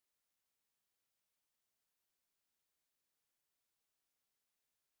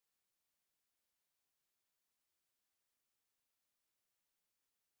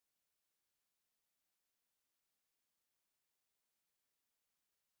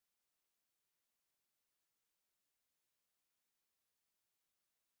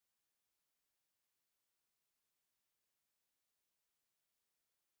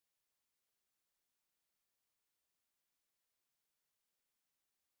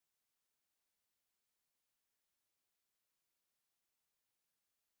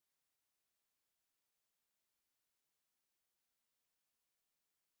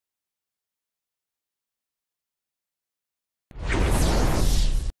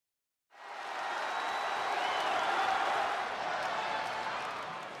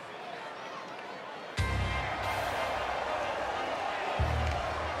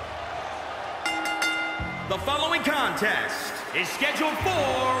The following contest is scheduled for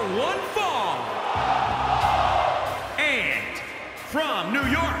one fall. And from New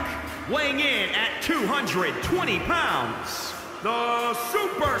York, weighing in at 220 pounds, the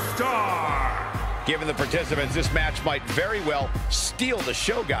Superstar. Given the participants, this match might very well steal the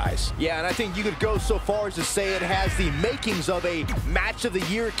show, guys. Yeah, and I think you could go so far as to say it has the makings of a Match of the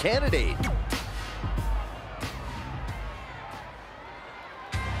Year candidate.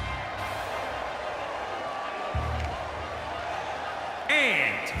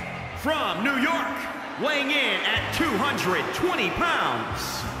 And from New York, weighing in at 220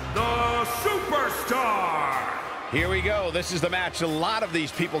 pounds, the Superstar. Here we go. This is the match a lot of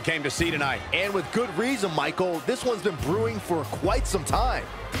these people came to see tonight. And with good reason, Michael. This one's been brewing for quite some time.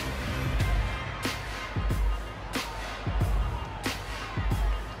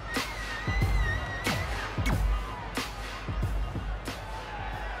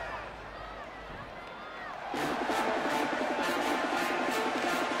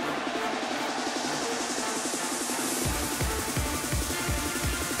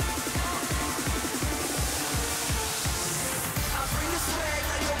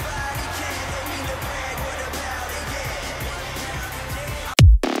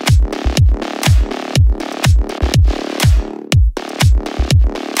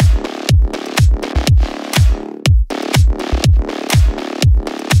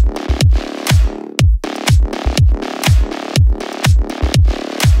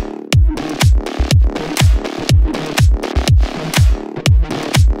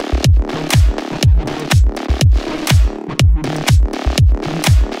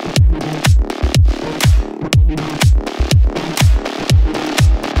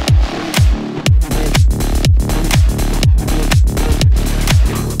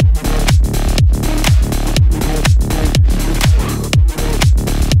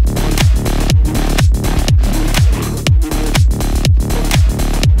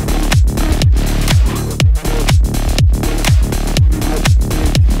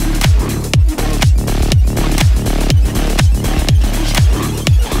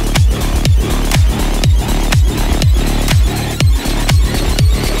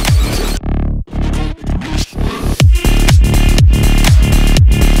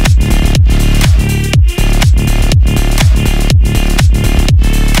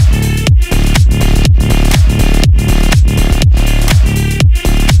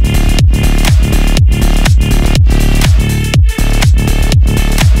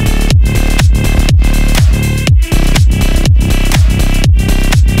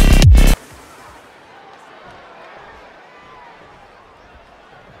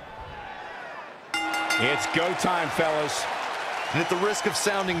 It's go time, fellas. And at the risk of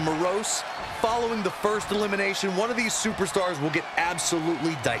sounding morose, following the first elimination, one of these superstars will get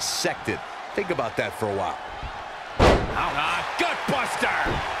absolutely dissected. Think about that for a while. Gutbuster!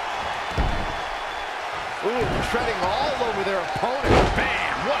 Ooh, treading all over their opponent.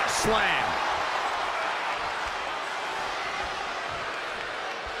 Bam! What a slam!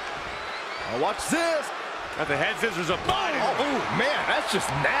 Now watch this. Got the head scissors up. Oh, man, that's just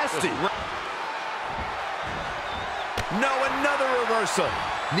nasty. No, another reversal.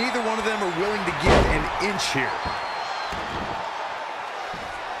 Neither one of them are willing to give an inch here.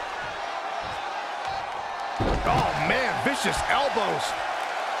 Oh, man, vicious elbows.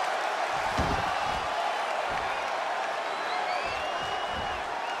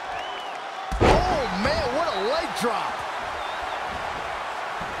 Oh, man, what a leg drop.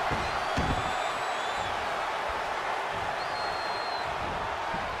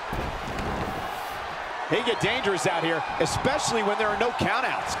 He can get dangerous out here, especially when there are no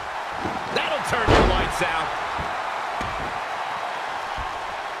countouts. That'll turn your lights out.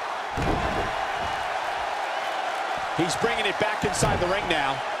 He's bringing it back inside the ring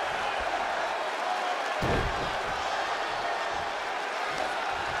now.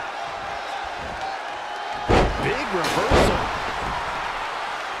 Big reversal.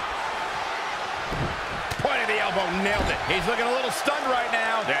 Point of the elbow, nailed it. He's looking a little stunned right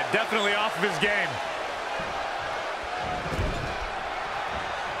now. Yeah, definitely off of his game.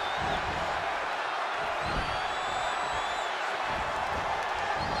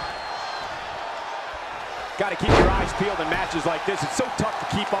 Got to keep your eyes peeled in matches like this. It's so tough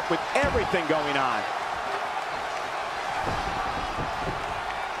to keep up with everything going on.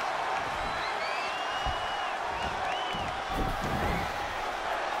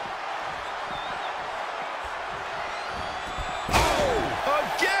 Oh,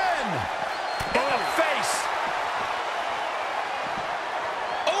 again! In the face!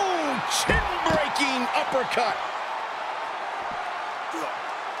 Oh, chin-breaking uppercut.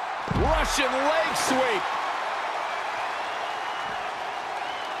 Russian leg sweep.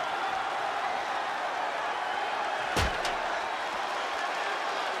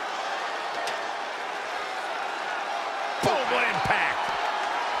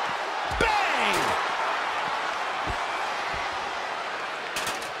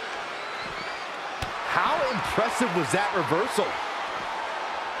 How impressive was that reversal?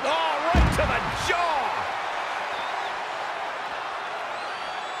 Oh, right to the jaw.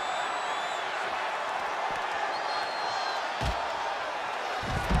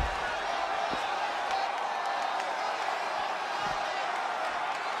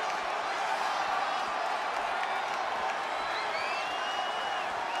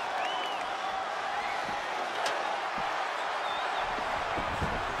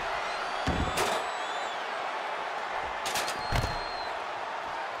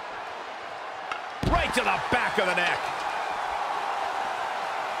 Right to the back of the neck.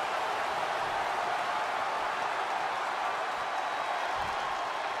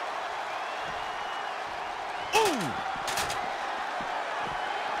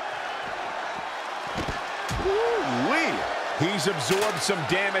 Ooh-wee. He's absorbed some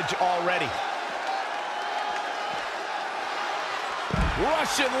damage already.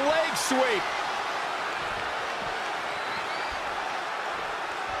 Russian leg sweep.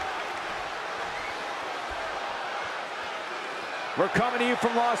 We're coming to you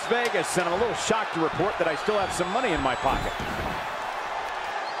from Las Vegas, and I'm a little shocked to report that I still have some money in my pocket.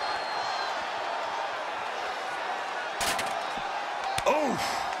 Oof!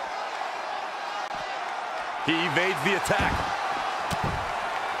 He evades the attack.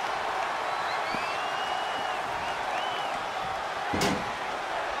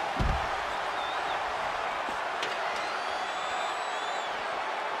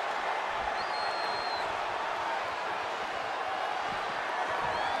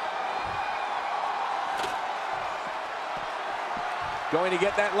 Going to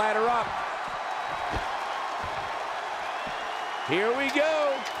get that ladder up. Here we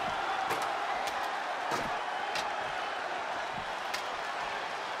go.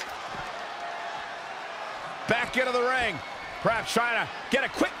 Back into the ring. Perhaps trying to get a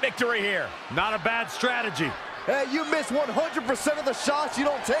quick victory here. Not a bad strategy. Hey, you miss 100% of the shots you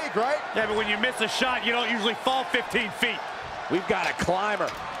don't take, right? Yeah, but when you miss a shot, you don't usually fall 15 feet. We've got a climber.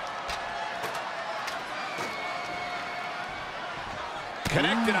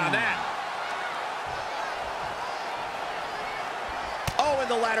 Connected on that. Oh,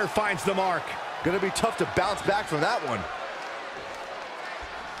 and the ladder finds the mark. Gonna be tough to bounce back from that one.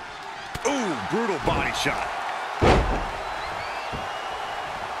 Ooh, brutal body shot.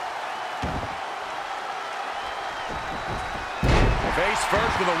 Face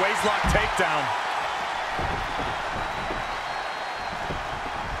first with a waistlock takedown.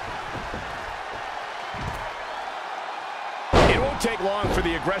 It won't take long for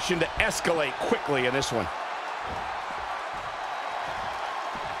the aggression to escalate quickly in this one.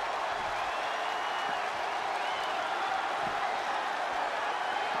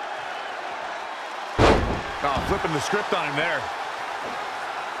 Oh, flipping the script on him there.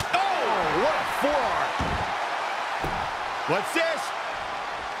 Oh, what a forearm. What's this?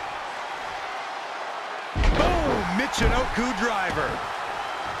 Boom! Michinoku driver.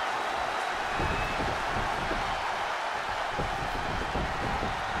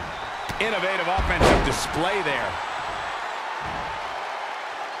 Innovative offensive display there.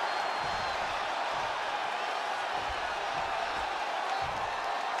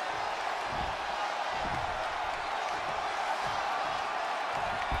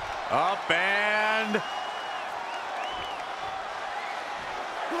 Up and...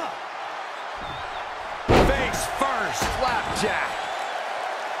 face first. Flapjack.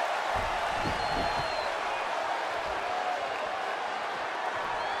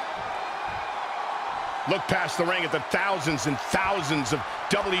 Look past the ring at the thousands and thousands of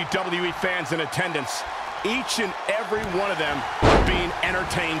WWE fans in attendance. Each and every one of them being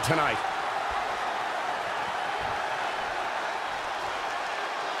entertained tonight.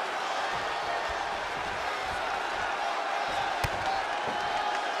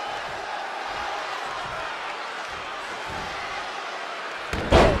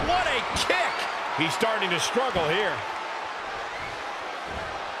 Oh, what a kick! He's starting to struggle here.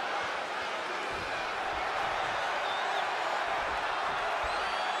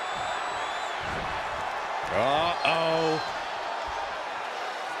 Uh-oh.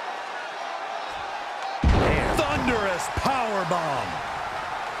 Thunderous powerbomb.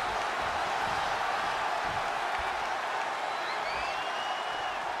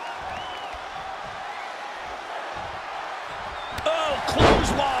 Oh,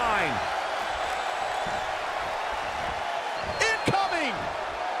 clothesline. Incoming.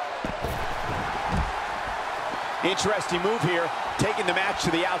 Interesting move here, taking the match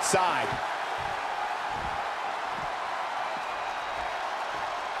to the outside.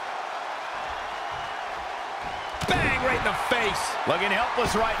 Bang, right in the face. Looking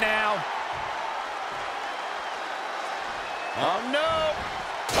helpless right now. Oh, no.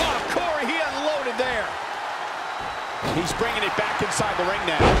 Oh, Corey, he unloaded there. He's bringing it back inside the ring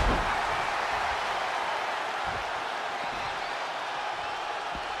now.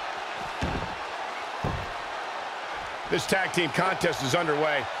 This tag team contest is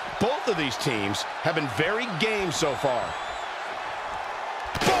underway. Both of these teams have been very game so far.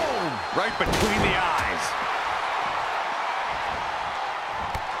 Boom! Right between the eyes.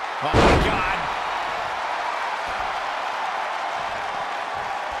 Oh, my God.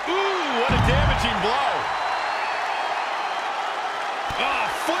 Ooh, what a damaging blow. Oh,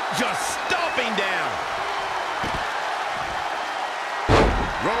 foot just stomping down.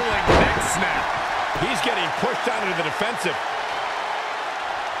 Rolling neck snap. He's getting pushed out into the defensive.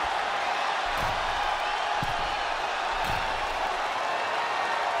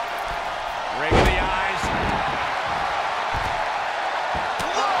 Ring in the eyes.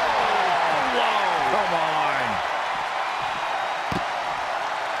 Whoa! Whoa! Come on.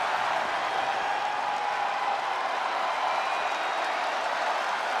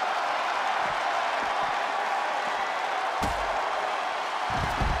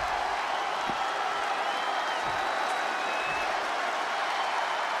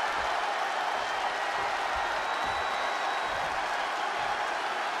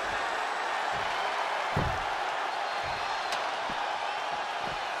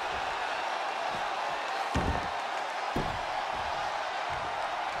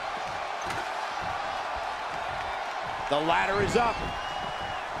 The ladder is up.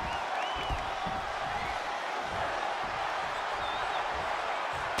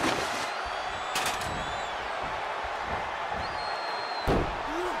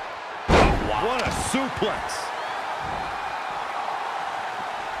 Oh, wow. What a suplex.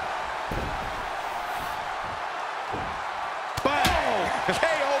 Bang!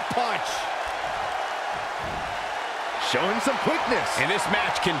 KO punch. Showing some quickness. And this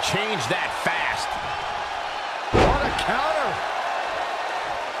match can change that fast. What a counter.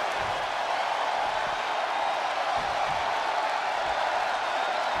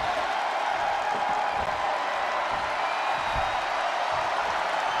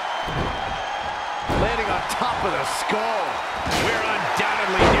 Landing on top of the skull. We're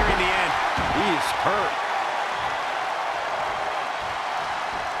undoubtedly nearing the end. He's hurt.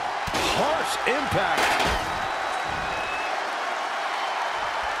 Harsh impact.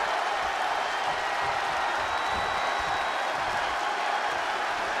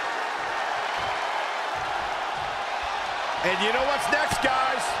 And you know what's next,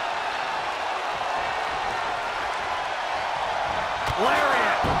 guys?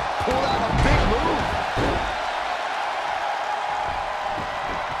 Lariat. Pulled out a big move.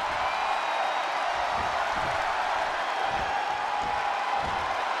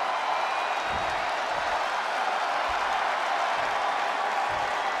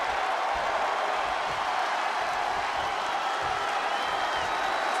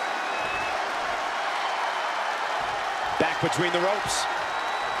 Back between the ropes.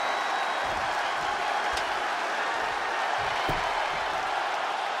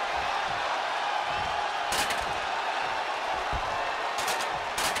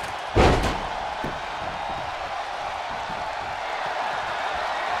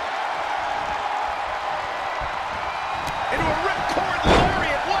 Into a ripcord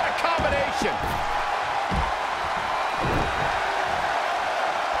lariat. What a combination.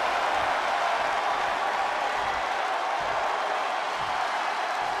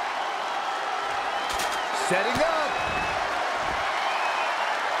 Setting up.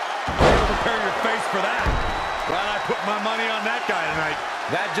 Prepare your face for that. Glad I put my money on that guy tonight.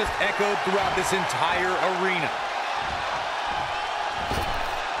 That just echoed throughout this entire arena.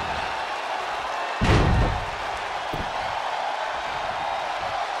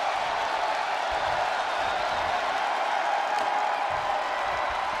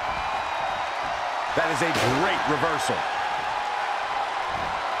 That is a great reversal.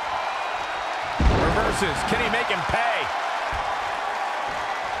 Reverses. Can he make him pay?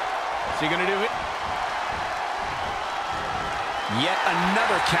 Is he going to do it? Yet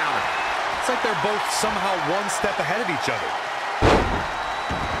another counter. It's like they're both somehow one step ahead of each other.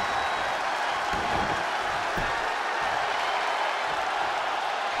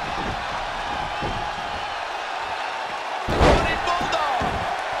 Running Bulldog.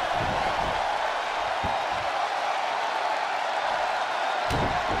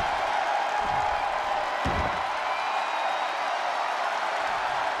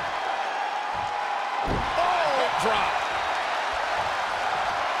 Oh, drop.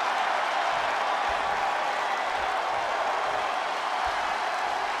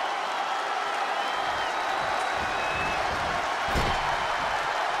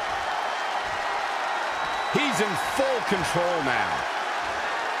 He's in full control now.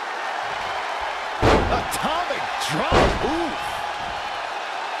 Atomic drop. Ooh.